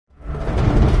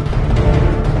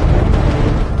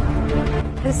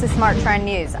This is Smart Trend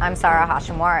News. I'm Sarah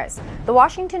Hashim-Juarez. The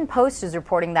Washington Post is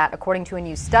reporting that, according to a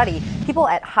new study, people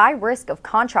at high risk of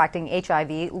contracting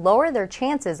HIV lower their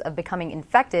chances of becoming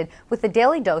infected with a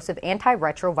daily dose of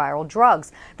antiretroviral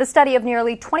drugs. The study of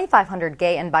nearly 2,500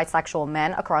 gay and bisexual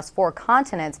men across 4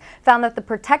 continents found that the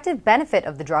protective benefit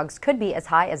of the drugs could be as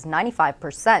high as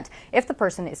 95% if the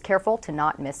person is careful to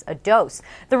not miss a dose.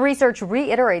 The research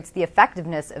reiterates the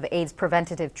effectiveness of AIDS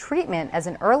preventative treatment, as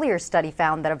an earlier study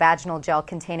found that a vaginal gel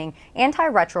containing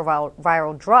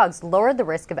antiretroviral drugs lowered the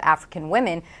risk of African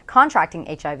women contracting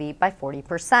HIV by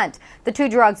 40%. The 2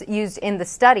 drugs used in the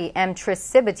study,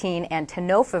 emtricitabine and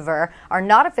tenofovir, are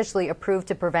not officially approved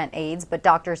to prevent AIDS, but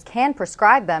doctors can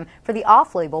prescribe them for the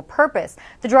off-label purpose.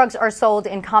 The drugs are sold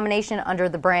in combination under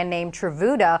the brand name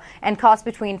Truvada and cost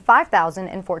between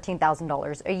 $5,000 and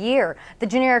 $14,000 a year. The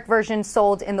generic version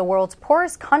sold in the world's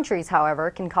poorest countries,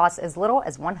 however, can cost as little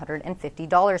as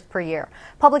 $150 per year.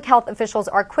 Public health officials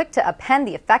are quick to append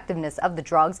the effectiveness of the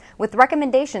drugs with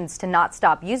recommendations to not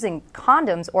stop using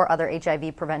condoms or other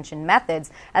HIV prevention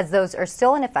methods, as those are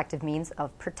still an effective means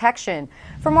of protection.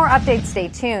 For more updates, stay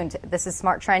tuned. This is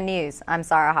Smart Trend News. I'm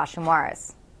Sarah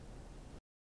Hashim-Juarez.